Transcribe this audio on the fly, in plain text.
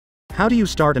How do you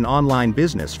start an online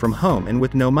business from home and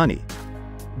with no money?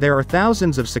 There are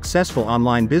thousands of successful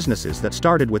online businesses that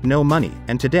started with no money,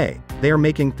 and today, they are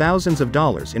making thousands of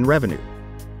dollars in revenue.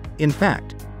 In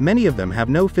fact, many of them have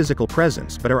no physical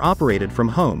presence but are operated from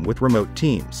home with remote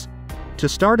teams. To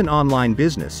start an online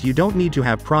business, you don't need to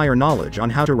have prior knowledge on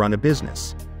how to run a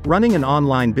business. Running an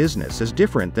online business is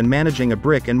different than managing a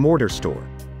brick-and-mortar store.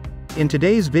 In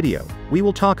today's video, we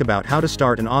will talk about how to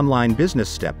start an online business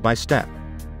step by step.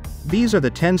 These are the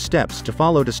 10 steps to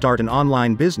follow to start an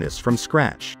online business from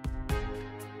scratch.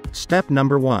 Step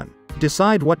number 1.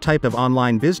 Decide what type of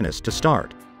online business to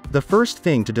start. The first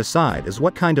thing to decide is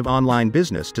what kind of online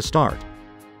business to start.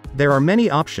 There are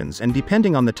many options, and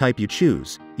depending on the type you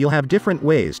choose, you'll have different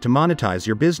ways to monetize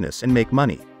your business and make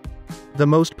money. The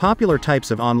most popular types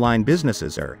of online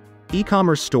businesses are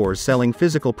e-commerce stores selling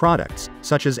physical products,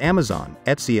 such as Amazon,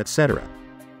 Etsy, etc.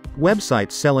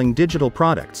 Websites selling digital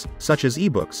products, such as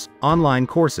ebooks, online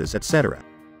courses, etc.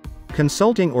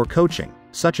 Consulting or coaching,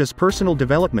 such as personal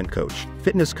development coach,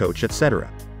 fitness coach,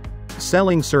 etc.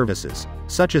 Selling services,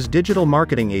 such as digital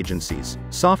marketing agencies,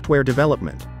 software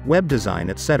development, web design,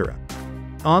 etc.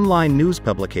 Online news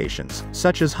publications,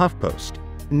 such as HuffPost.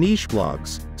 Niche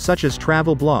blogs, such as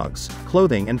travel blogs,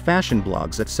 clothing and fashion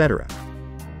blogs, etc.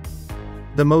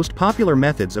 The most popular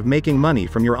methods of making money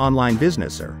from your online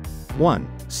business are 1.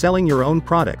 Selling your own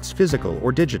products, physical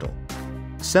or digital.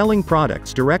 Selling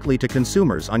products directly to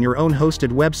consumers on your own hosted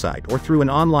website or through an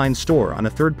online store on a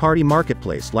third-party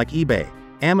marketplace like eBay,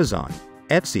 Amazon,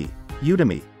 Etsy,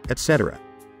 Udemy, etc.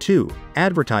 2.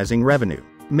 Advertising revenue.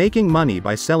 Making money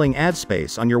by selling ad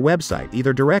space on your website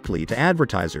either directly to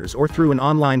advertisers or through an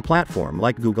online platform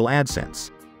like Google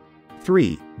AdSense.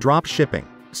 3. Drop shipping.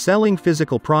 Selling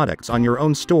physical products on your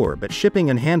own store, but shipping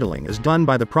and handling is done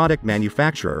by the product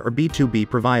manufacturer or B2B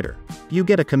provider. You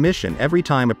get a commission every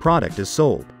time a product is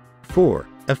sold. 4.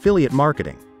 Affiliate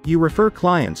marketing. You refer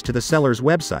clients to the seller's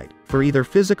website for either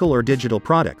physical or digital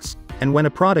products, and when a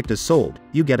product is sold,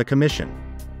 you get a commission.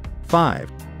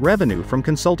 5. Revenue from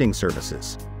consulting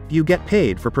services. You get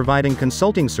paid for providing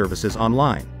consulting services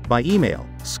online, by email,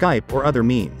 Skype, or other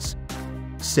means.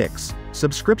 6.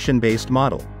 Subscription-based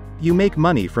model. You make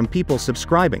money from people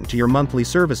subscribing to your monthly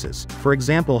services, for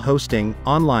example hosting,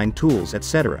 online tools,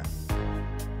 etc.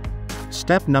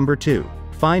 Step number 2.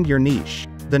 Find your niche.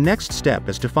 The next step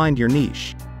is to find your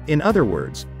niche. In other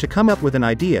words, to come up with an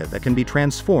idea that can be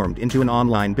transformed into an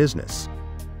online business.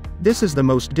 This is the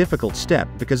most difficult step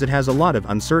because it has a lot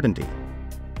of uncertainty.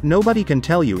 Nobody can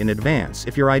tell you in advance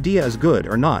if your idea is good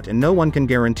or not, and no one can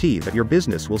guarantee that your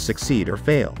business will succeed or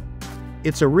fail.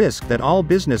 It's a risk that all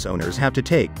business owners have to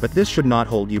take, but this should not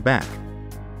hold you back.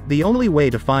 The only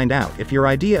way to find out if your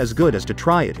idea is good is to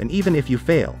try it, and even if you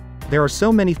fail, there are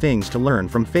so many things to learn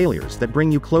from failures that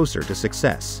bring you closer to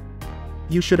success.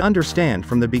 You should understand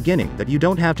from the beginning that you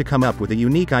don't have to come up with a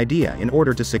unique idea in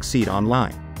order to succeed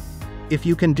online. If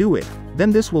you can do it, then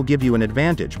this will give you an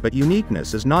advantage, but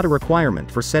uniqueness is not a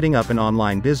requirement for setting up an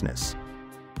online business.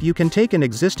 You can take an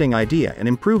existing idea and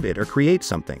improve it or create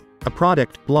something, a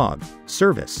product, blog,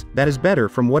 service, that is better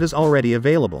from what is already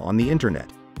available on the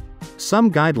internet.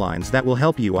 Some guidelines that will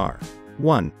help you are: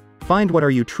 1. Find what are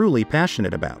you truly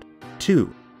passionate about.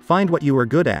 2. Find what you are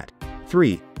good at.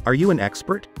 3. Are you an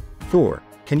expert? 4.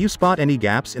 Can you spot any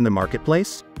gaps in the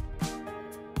marketplace?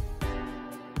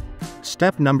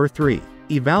 Step number 3.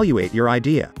 Evaluate your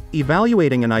idea.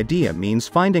 Evaluating an idea means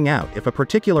finding out if a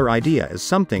particular idea is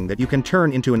something that you can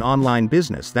turn into an online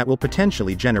business that will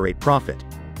potentially generate profit.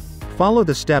 Follow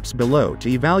the steps below to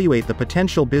evaluate the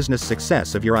potential business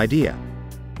success of your idea.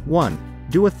 1.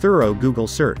 Do a thorough Google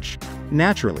search.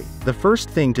 Naturally, the first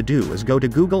thing to do is go to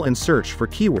Google and search for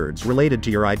keywords related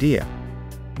to your idea.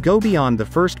 Go beyond the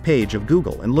first page of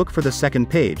Google and look for the second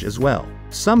page as well.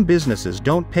 Some businesses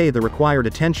don't pay the required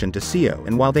attention to SEO,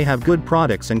 and while they have good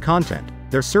products and content,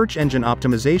 their search engine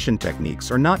optimization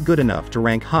techniques are not good enough to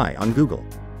rank high on Google.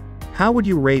 How would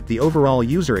you rate the overall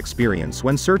user experience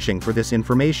when searching for this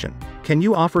information? Can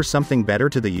you offer something better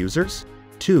to the users?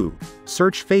 2.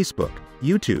 Search Facebook,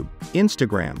 YouTube,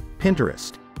 Instagram,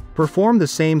 Pinterest. Perform the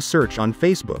same search on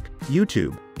Facebook,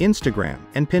 YouTube, Instagram,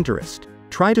 and Pinterest.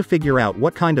 Try to figure out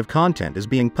what kind of content is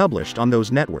being published on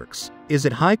those networks. Is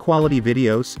it high-quality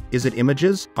videos? Is it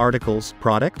images, articles,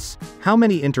 products? How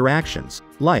many interactions,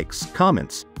 likes,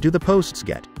 comments, do the posts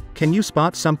get? Can you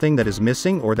spot something that is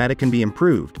missing or that it can be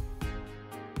improved?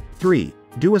 3.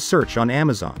 Do a search on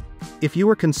Amazon. If you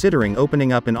are considering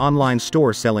opening up an online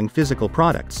store selling physical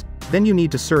products, then you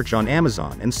need to search on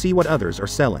Amazon and see what others are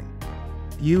selling.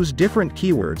 Use different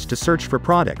keywords to search for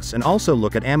products and also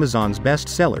look at Amazon's best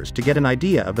sellers to get an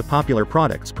idea of the popular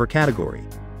products per category.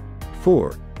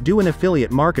 4. Do an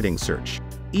affiliate marketing search.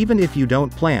 Even if you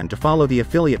don't plan to follow the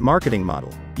affiliate marketing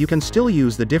model, you can still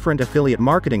use the different affiliate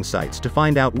marketing sites to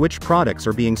find out which products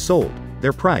are being sold,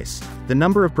 their price, the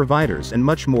number of providers, and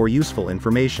much more useful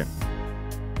information.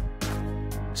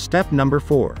 Step number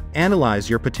 4. Analyze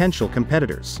your potential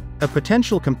competitors. A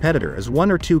potential competitor is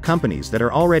one or two companies that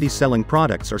are already selling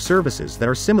products or services that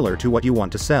are similar to what you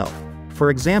want to sell. For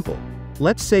example,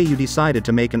 let's say you decided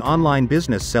to make an online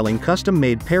business selling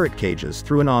custom-made parrot cages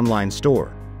through an online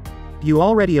store. You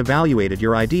already evaluated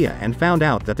your idea and found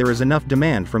out that there is enough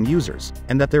demand from users,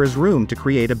 and that there is room to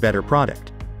create a better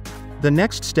product. The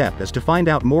next step is to find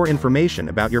out more information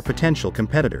about your potential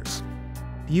competitors.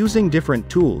 Using different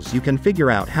tools, you can figure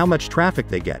out how much traffic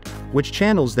they get, which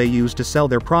channels they use to sell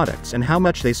their products, and how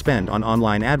much they spend on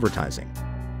online advertising.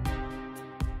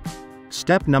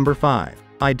 Step number 5.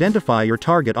 Identify your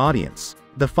target audience.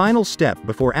 The final step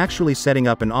before actually setting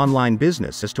up an online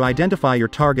business is to identify your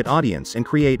target audience and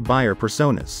create buyer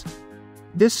personas.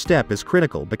 This step is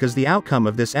critical because the outcome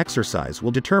of this exercise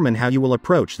will determine how you will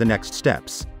approach the next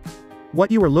steps. What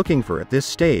you are looking for at this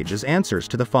stage is answers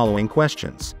to the following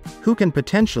questions. Who can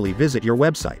potentially visit your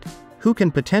website? Who can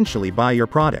potentially buy your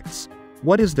products?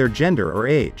 What is their gender or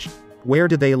age? Where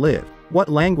do they live? What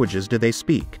languages do they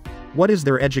speak? What is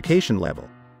their education level?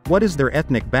 What is their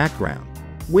ethnic background?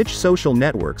 Which social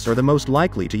networks are the most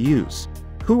likely to use?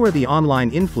 Who are the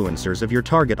online influencers of your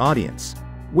target audience?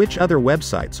 Which other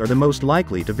websites are the most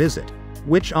likely to visit?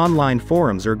 Which online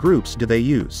forums or groups do they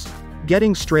use?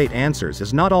 Getting straight answers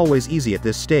is not always easy at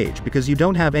this stage because you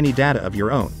don't have any data of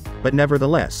your own, but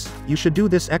nevertheless, you should do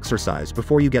this exercise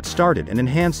before you get started and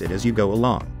enhance it as you go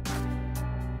along.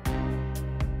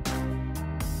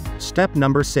 Step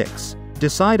number 6.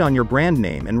 Decide on your brand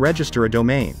name and register a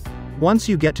domain. Once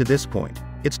you get to this point,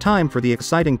 it's time for the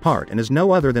exciting part, and is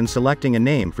no other than selecting a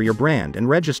name for your brand and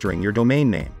registering your domain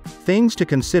name. Things to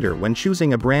consider when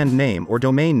choosing a brand name or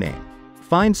domain name.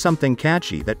 Find something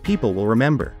catchy that people will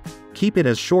remember. Keep it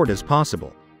as short as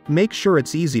possible. Make sure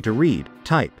it's easy to read,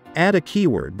 type. Add a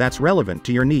keyword that's relevant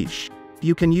to your niche.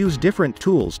 You can use different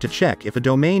tools to check if a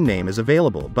domain name is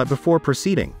available, but before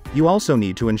proceeding, you also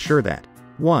need to ensure that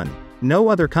 1. No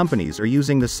other companies are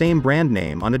using the same brand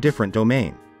name on a different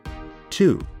domain.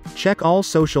 2. Check all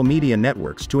social media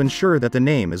networks to ensure that the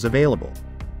name is available.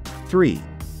 3.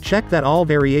 Check that all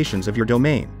variations of your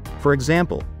domain, for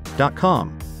example,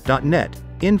 .com, .net,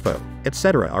 info,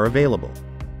 etc. are available.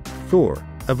 4.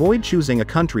 Avoid choosing a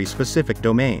country-specific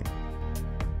domain.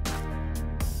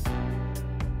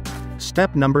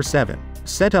 Step number 7.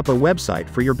 Set up a website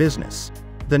for your business.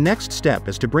 The next step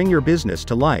is to bring your business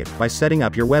to life by setting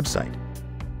up your website.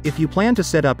 If you plan to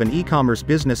set up an e-commerce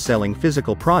business selling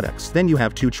physical products, then you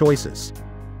have two choices.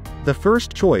 The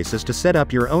first choice is to set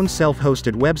up your own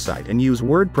self-hosted website and use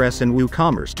WordPress and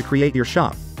WooCommerce to create your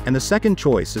shop, and the second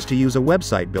choice is to use a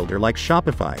website builder like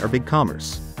Shopify or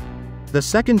BigCommerce. The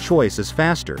second choice is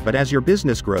faster, but as your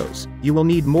business grows, you will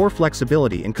need more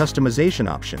flexibility and customization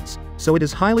options, so it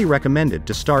is highly recommended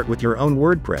to start with your own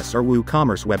WordPress or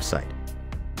WooCommerce website.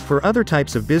 For other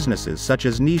types of businesses such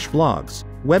as niche blogs,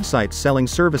 websites selling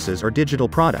services or digital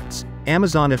products,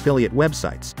 Amazon affiliate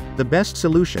websites, the best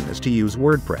solution is to use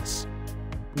WordPress.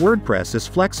 WordPress is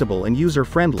flexible and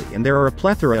user-friendly, and there are a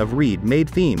plethora of ready-made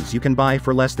themes you can buy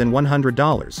for less than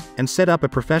 $100, and set up a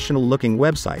professional-looking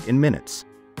website in minutes.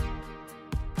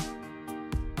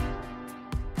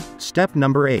 Step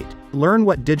number 8. Learn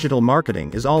what digital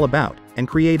marketing is all about, and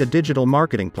create a digital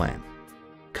marketing plan.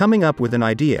 Coming up with an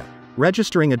idea,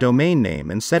 registering a domain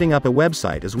name and setting up a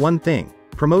website is one thing.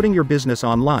 Promoting your business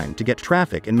online to get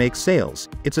traffic and make sales,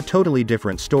 it's a totally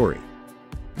different story.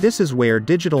 This is where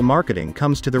digital marketing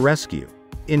comes to the rescue.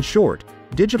 In short,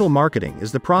 digital marketing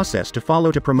is the process to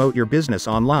follow to promote your business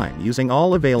online using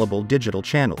all available digital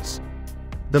channels.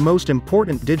 The most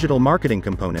important digital marketing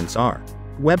components are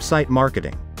website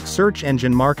marketing, search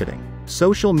engine marketing,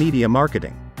 social media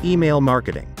marketing, email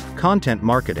marketing, content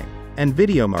marketing, and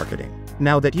video marketing.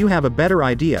 Now that you have a better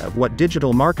idea of what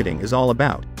digital marketing is all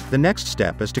about, the next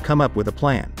step is to come up with a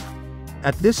plan.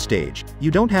 At this stage,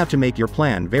 you don't have to make your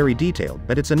plan very detailed,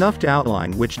 but it's enough to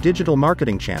outline which digital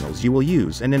marketing channels you will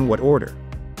use and in what order.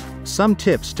 Some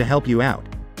tips to help you out.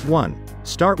 1.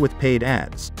 Start with paid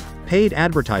ads. Paid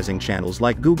advertising channels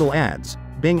like Google Ads,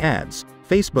 Bing Ads,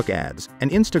 Facebook ads, and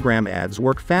Instagram ads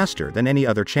work faster than any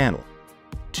other channel.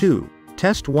 2.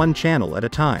 Test one channel at a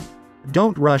time.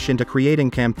 Don't rush into creating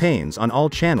campaigns on all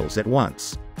channels at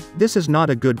once. This is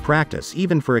not a good practice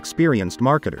even for experienced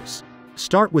marketers.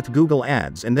 Start with Google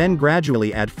Ads and then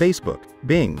gradually add Facebook,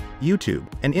 Bing,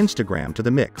 YouTube, and Instagram to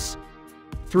the mix.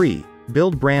 3.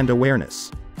 Build brand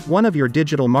awareness. One of your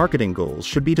digital marketing goals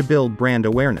should be to build brand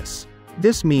awareness.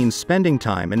 This means spending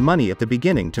time and money at the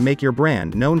beginning to make your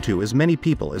brand known to as many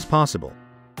people as possible.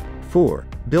 4.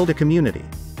 Build a community.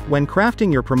 When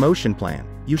crafting your promotion plan,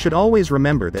 you should always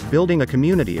remember that building a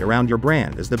community around your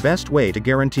brand is the best way to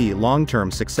guarantee long-term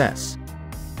success.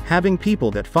 Having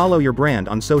people that follow your brand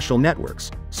on social networks,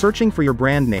 searching for your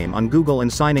brand name on Google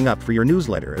and signing up for your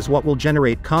newsletter is what will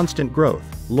generate constant growth,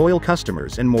 loyal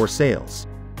customers and more sales.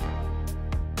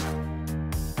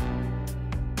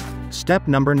 Step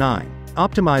number 9.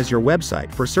 Optimize your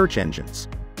website for search engines.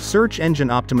 Search engine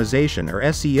optimization, or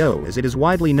SEO as it is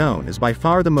widely known, is by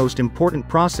far the most important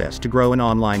process to grow an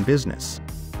online business.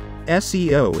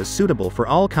 SEO is suitable for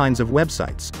all kinds of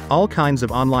websites, all kinds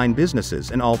of online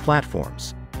businesses and all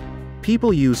platforms.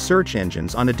 People use search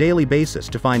engines on a daily basis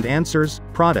to find answers,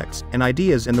 products, and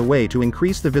ideas, and the way to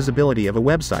increase the visibility of a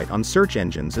website on search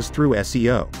engines is through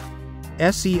SEO.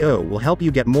 SEO will help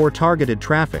you get more targeted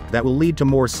traffic that will lead to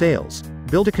more sales,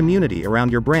 build a community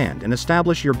around your brand and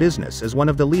establish your business as one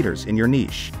of the leaders in your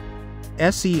niche.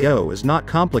 SEO is not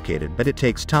complicated, but it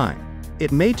takes time.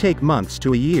 It may take months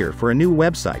to a year for a new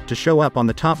website to show up on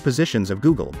the top positions of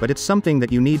Google, but it's something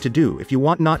that you need to do if you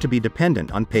want not to be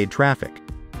dependent on paid traffic.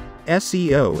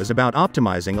 SEO is about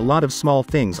optimizing a lot of small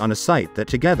things on a site that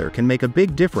together can make a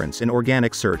big difference in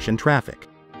organic search and traffic.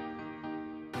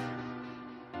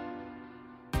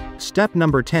 Step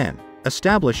number 10.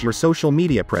 Establish your social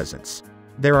media presence.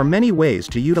 There are many ways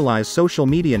to utilize social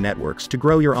media networks to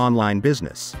grow your online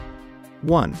business.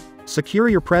 1. Secure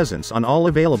your presence on all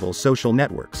available social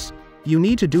networks. You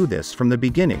need to do this from the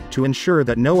beginning to ensure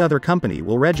that no other company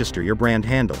will register your brand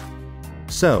handle.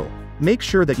 So, make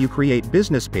sure that you create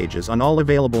business pages on all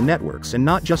available networks and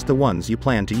not just the ones you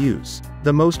plan to use.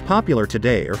 The most popular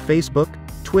today are Facebook,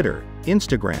 Twitter,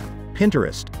 Instagram,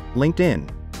 Pinterest, LinkedIn,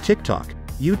 TikTok,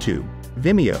 YouTube,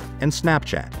 Vimeo, and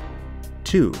Snapchat.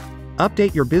 2.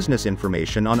 Update your business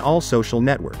information on all social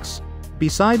networks.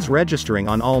 Besides registering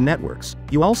on all networks,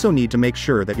 you also need to make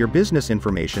sure that your business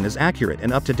information is accurate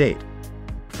and up to date.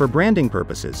 For branding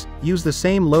purposes, use the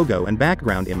same logo and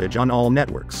background image on all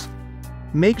networks.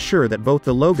 Make sure that both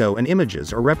the logo and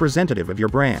images are representative of your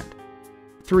brand.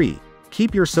 3.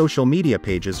 Keep your social media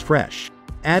pages fresh.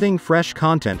 Adding fresh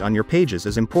content on your pages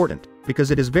is important,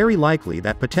 because it is very likely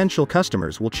that potential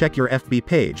customers will check your FB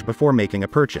page before making a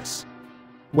purchase.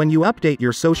 When you update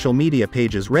your social media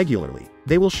pages regularly,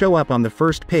 they will show up on the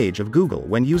first page of Google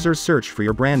when users search for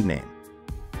your brand name.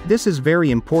 This is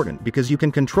very important because you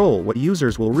can control what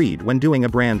users will read when doing a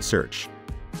brand search.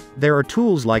 There are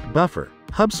tools like Buffer,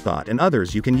 HubSpot and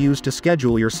others you can use to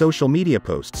schedule your social media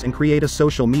posts and create a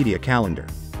social media calendar.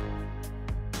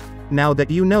 Now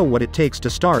that you know what it takes to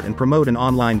start and promote an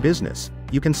online business,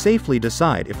 you can safely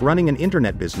decide if running an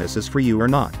internet business is for you or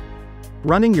not.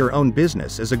 Running your own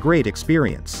business is a great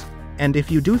experience. And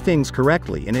if you do things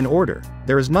correctly and in order,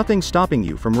 there is nothing stopping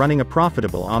you from running a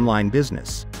profitable online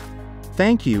business.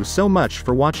 Thank you so much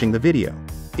for watching the video.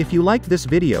 If you liked this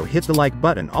video, hit the like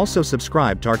button, also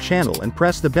subscribe to our channel and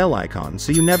press the bell icon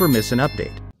so you never miss an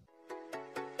update.